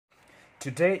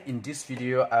Today in this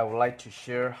video, I would like to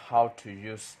share how to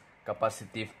use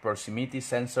capacitive proximity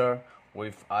sensor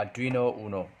with Arduino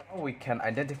Uno. We can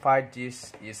identify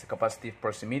this is capacitive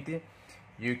proximity.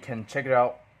 You can check it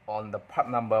out on the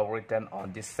part number written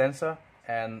on this sensor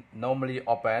and normally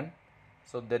open.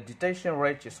 So the detection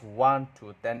range is 1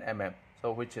 to 10 mm,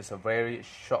 so which is a very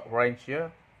short range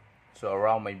here. So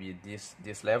around maybe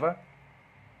this level.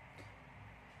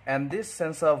 And this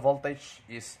sensor voltage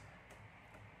is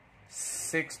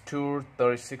 6 to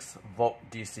 36 volt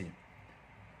DC.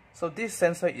 So this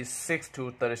sensor is 6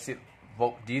 to 36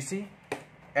 volt DC,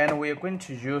 and we are going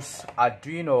to use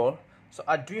Arduino. So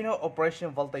Arduino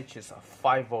operation voltage is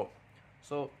 5 volt.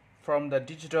 So from the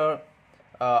digital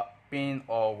pin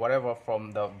or whatever,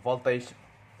 from the voltage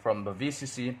from the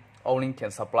VCC only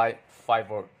can supply 5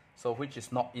 volt. So which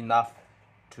is not enough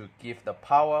to give the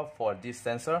power for this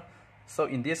sensor. So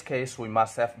in this case, we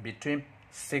must have between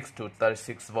 6 to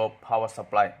 36 volt power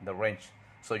supply, the range.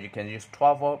 So you can use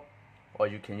 12 volt, or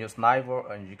you can use 9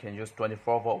 volt, and you can use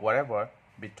 24 volt, whatever,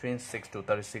 between 6 to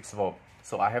 36 volt.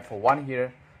 So I have one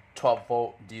here, 12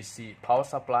 volt DC power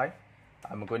supply.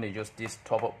 I'm going to use this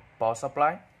 12 volt power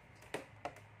supply.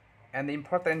 And the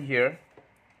important here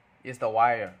is the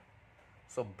wire.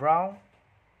 So brown,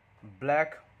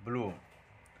 black, blue.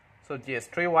 So there's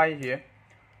 3 wire here.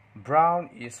 Brown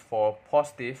is for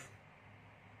positive,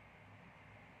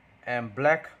 and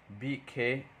black,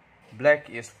 BK, black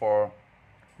is for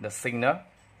the signal,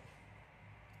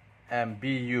 and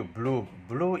BU,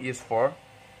 blue is for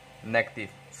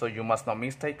negative. So you must not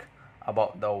mistake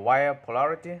about the wire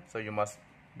polarity. So you must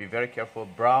be very careful.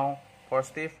 Brown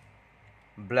positive,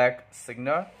 black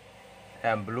signal,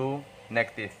 and blue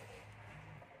negative.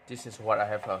 This is what I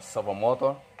have, a servo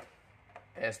motor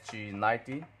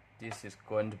SG90. This is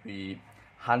going to be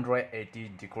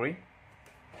 180 degree.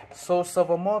 So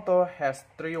servo motor has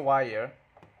 3 wire.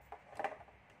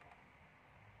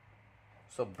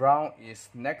 So brown is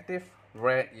negative,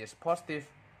 red is positive,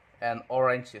 and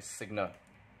orange is signal.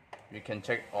 You can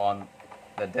check on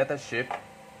the data sheet.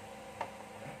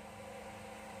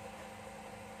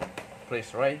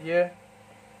 Place right here.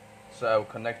 So I will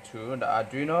connect to the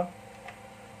Arduino.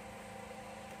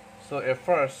 So at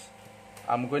first,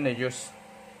 I'm going to use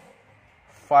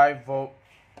 5 volt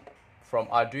from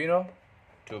Arduino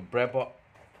to breadboard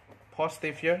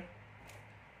positive here,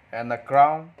 and the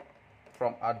ground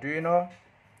from Arduino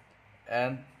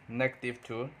and negative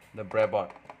to the breadboard.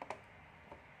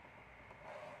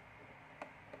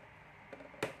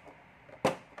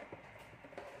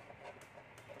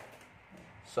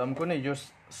 So I'm going to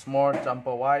use small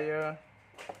jumper wire,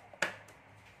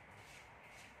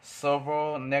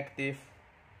 servo negative,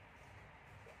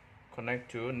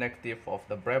 connect to negative of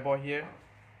the breadboard here,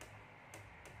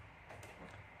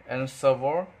 and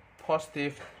servo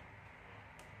positive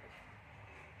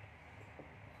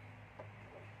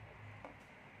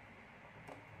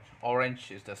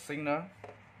orange is the signal,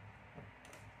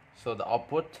 so the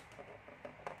output.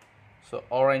 So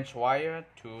orange wire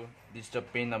to digital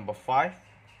pin number 5.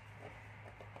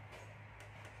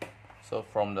 So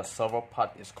from the servo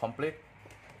part is complete,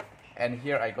 and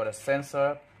here I got a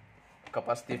sensor,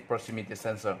 capacitive proximity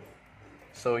sensor.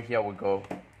 So here we go.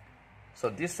 So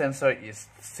this sensor is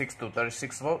 6 to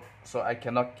 36 volt, so I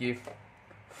cannot give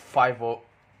 5 volt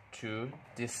to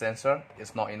this sensor,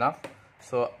 it's not enough.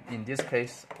 So in this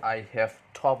case, I have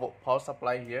 12 volt power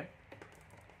supply here.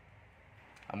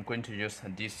 I'm going to use a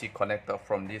DC connector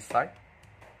from this side.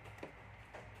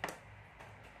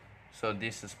 So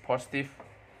this is positive,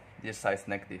 this side is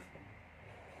negative.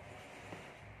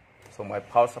 So my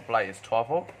power supply is 12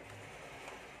 volt.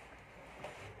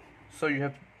 So you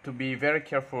have to be very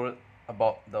careful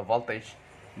about the voltage.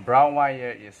 Brown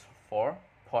wire is for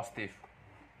positive.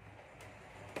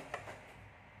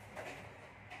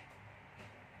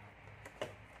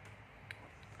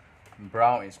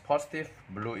 Brown is positive,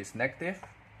 blue is negative,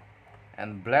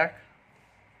 and black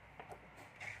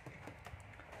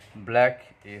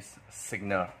is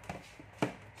signal.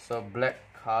 So black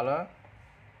color,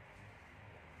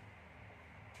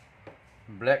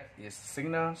 black is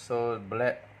signal, so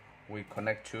black we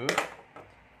connect to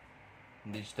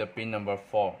digital pin number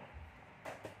 4.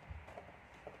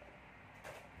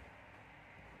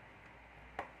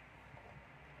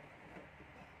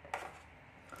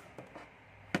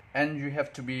 And you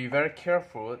have to be very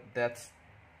careful that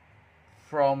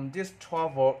from this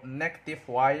 12 volt negative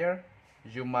wire,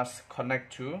 you must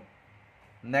connect to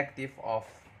negative of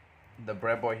the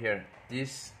breadboard here.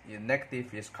 This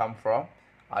negative is come from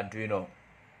Arduino.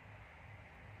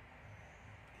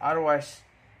 Otherwise,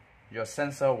 your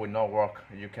sensor will not work.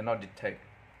 You cannot detect.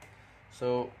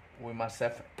 So we must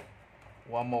have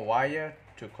one more wire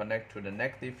to connect to the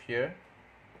negative here.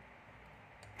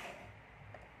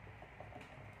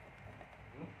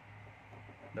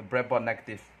 The breadboard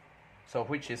negative, so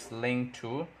which is linked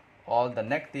to all the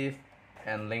negative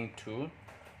and linked to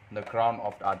the ground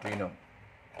of the Arduino.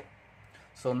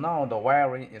 So now the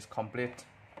wiring is complete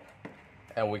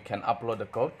and we can upload the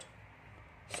code.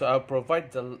 So I'll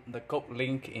provide the code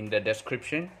link in the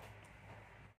description.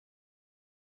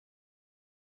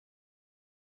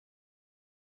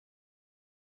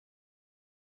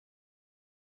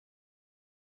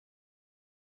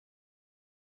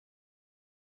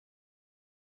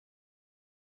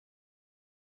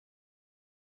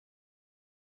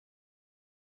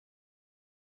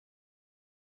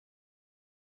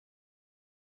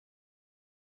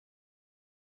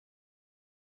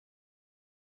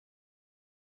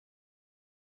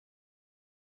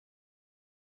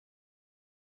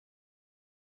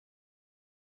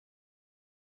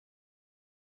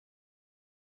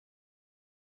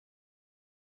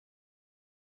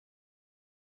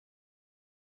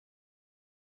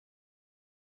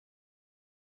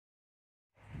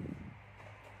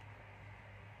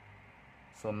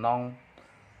 So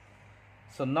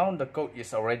now the code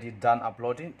is already done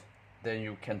uploading. Then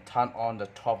you can turn on the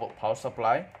 12-volt power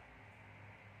supply.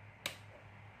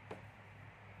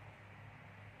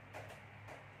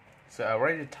 So I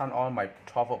already turned on my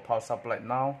 12-volt power supply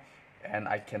now, and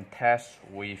I can test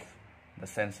with the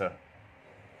sensor.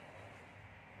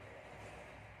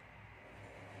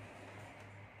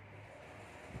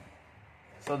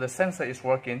 So the sensor is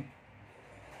working.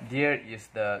 There is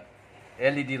the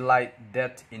LED light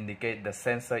that indicate the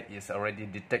sensor is already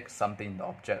detect something in the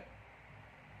object,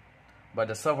 but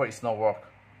the servo is not work.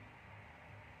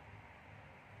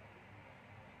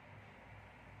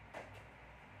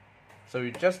 So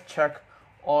you just check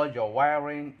all your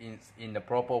wiring in the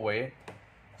proper way.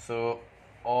 So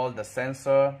all the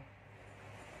sensor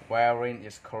wiring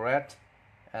is correct,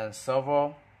 and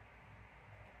servo,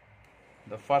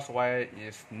 the first wire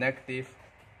is negative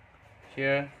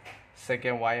here,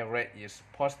 second wire red is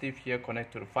positive here,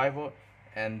 connect to the 5-volt,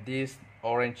 and this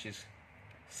orange is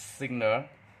signal,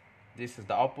 this is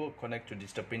the output, connect to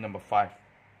this pin number 5.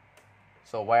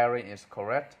 So wiring is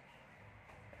correct,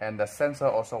 and the sensor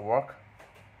also work,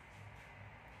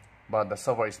 but the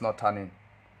servo is not turning.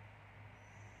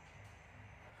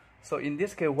 So in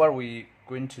this case, what we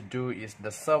going to do is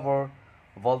the servo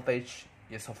voltage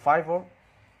is a 5-volt,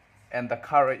 and the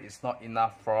current is not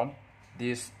enough from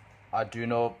this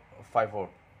Arduino 5-volt.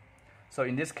 So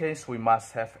in this case, we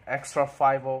must have extra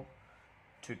 5-volt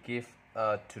to give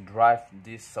to drive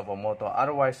this servo motor.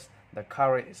 Otherwise, the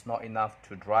current is not enough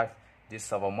to drive this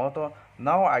servo motor.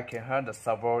 Now I can hear the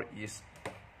servo is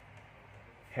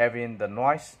having the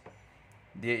noise.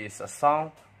 There is a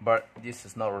sound, but this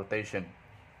is not rotation,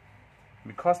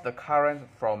 because the current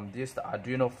from this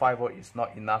Arduino 5-volt is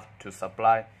not enough to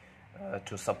supply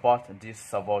to support this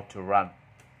servo to run.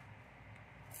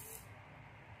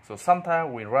 So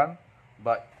sometimes we run,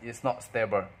 but it's not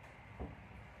stable.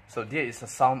 So there is a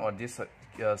sound on this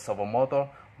servo motor,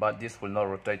 but this will not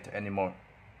rotate anymore.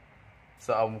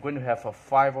 So I'm going to have a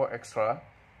 5-volt extra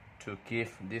to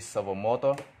give this servo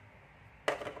motor.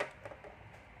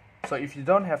 So if you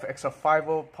don't have extra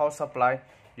 5-volt power supply,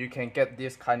 you can get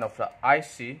this kind of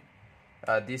IC.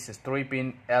 This is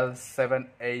 3-pin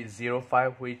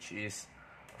L7805, which is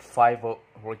 5-volt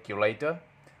regulator.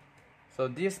 So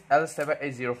this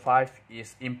L7805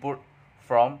 is input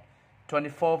from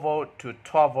 24-volt to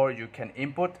 12-volt. You can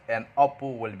input, and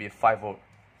output will be 5-volt.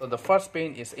 So the first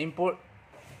pin is input.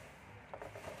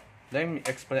 Let me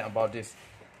explain about this.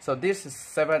 So this is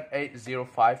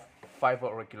 7805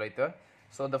 5-volt regulator.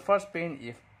 So the first pin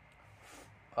is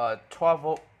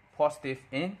 12-volt positive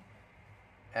in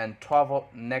and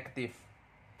 12-volt negative,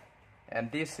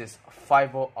 and this is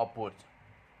 5-volt output.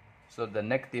 So the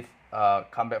negative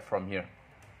come back from here.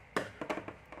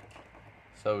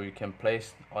 So you can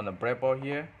place on the breadboard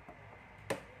here.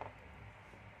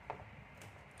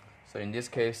 So in this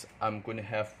case, I'm going to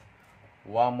have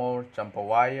one more jumper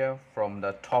wire from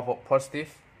the 12-volt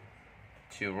positive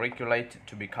to regulate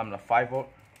to become the 5-volt.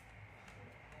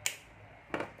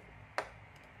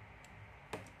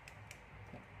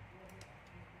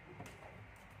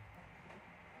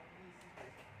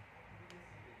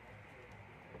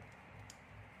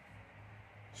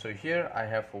 So here I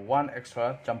have one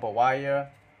extra jumper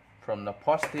wire from the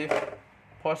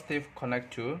positive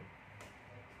connect to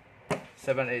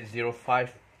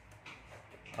 7805,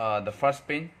 the first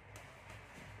pin,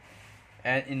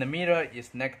 and in the middle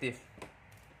is negative.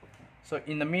 So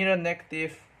in the middle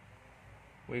negative,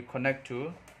 we connect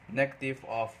to negative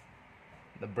of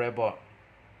the breadboard.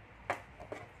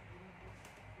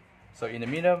 So in the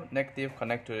middle, negative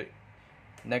connect to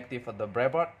negative of the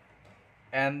breadboard,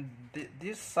 and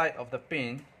this side of the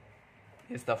pin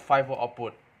is the 5V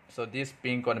output. So this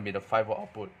pin gonna be the 5V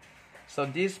output. So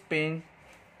this pin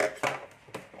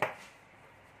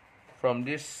from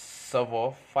this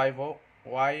servo 5V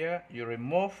wire you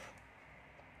remove,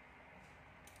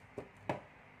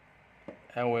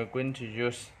 and we're going to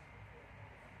use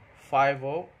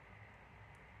 5V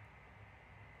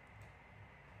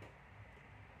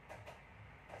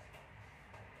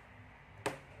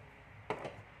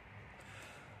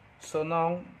So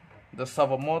now the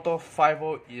servo motor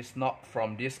 5V is not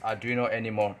from this Arduino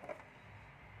anymore.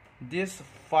 This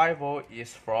 5V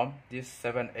is from this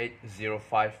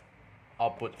 7805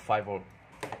 output 5V.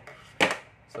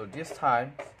 So this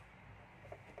time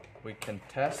we can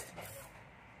test.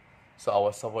 So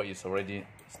our servo is already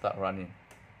start running.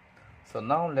 So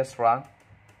now let's run.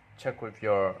 Check with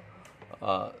your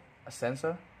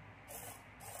sensor.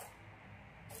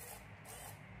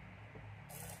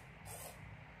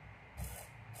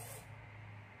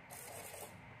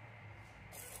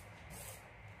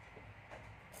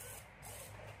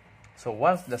 So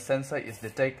once the sensor is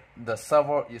detected, the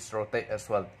servo is rotate as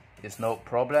well. It's no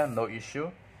problem, no issue,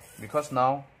 because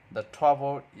now the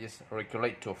 12V is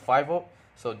regulate to 5V.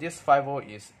 So this 5V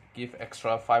is give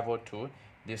extra 5V to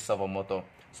this servo motor.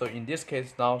 So in this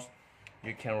case now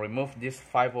you can remove this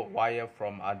 5V wire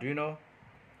from Arduino.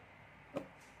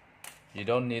 You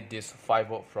don't need this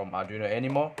 5V from Arduino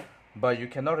anymore, but you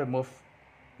cannot remove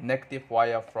negative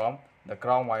wire from the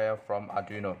ground wire from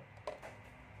Arduino.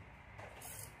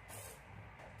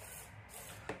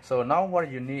 So now what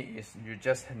you need is you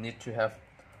just need to have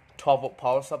 12V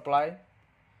power supply,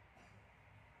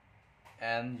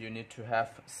 and you need to have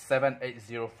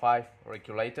 7805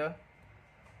 regulator.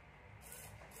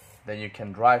 Then you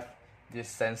can drive this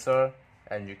sensor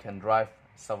and you can drive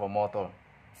servo motor.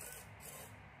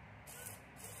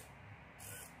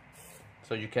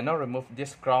 So you cannot remove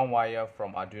this ground wire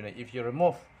from Arduino. If you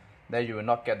remove, then you will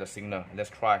not get the signal. Let's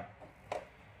try.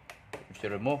 If you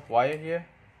remove wire here,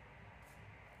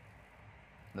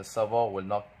 the servo will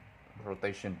not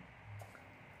rotation.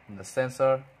 The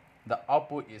sensor, the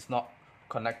output is not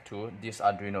connect to this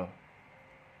Arduino.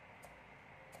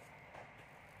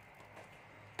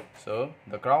 So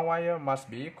the ground wire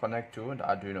must be connect to the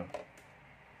Arduino.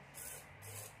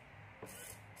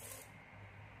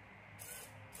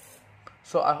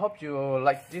 So I hope you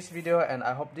like this video, and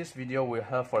I hope this video will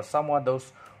help for someone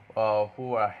those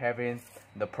who are having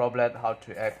the problem how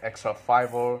to add extra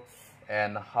 5V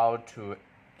and how to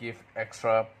give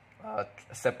extra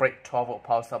separate 12V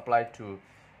power supply to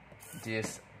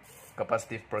this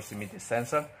capacitive proximity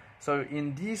sensor. So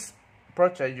in this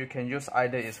project you can use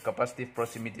either is capacitive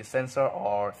proximity sensor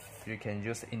or you can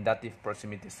use inductive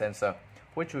proximity sensor,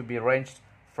 which will be ranged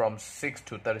from 6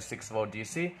 to 36V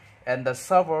DC, and the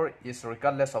servo is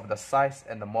regardless of the size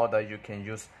and the model. You can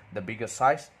use the bigger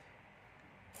size,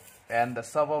 and the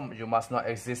servo you must not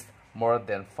exist more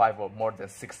than 5V, more than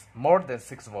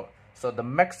 6V. So the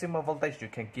maximum voltage you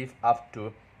can give up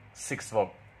to 6V.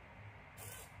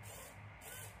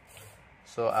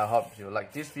 So I hope you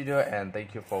like this video, and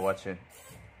thank you for watching.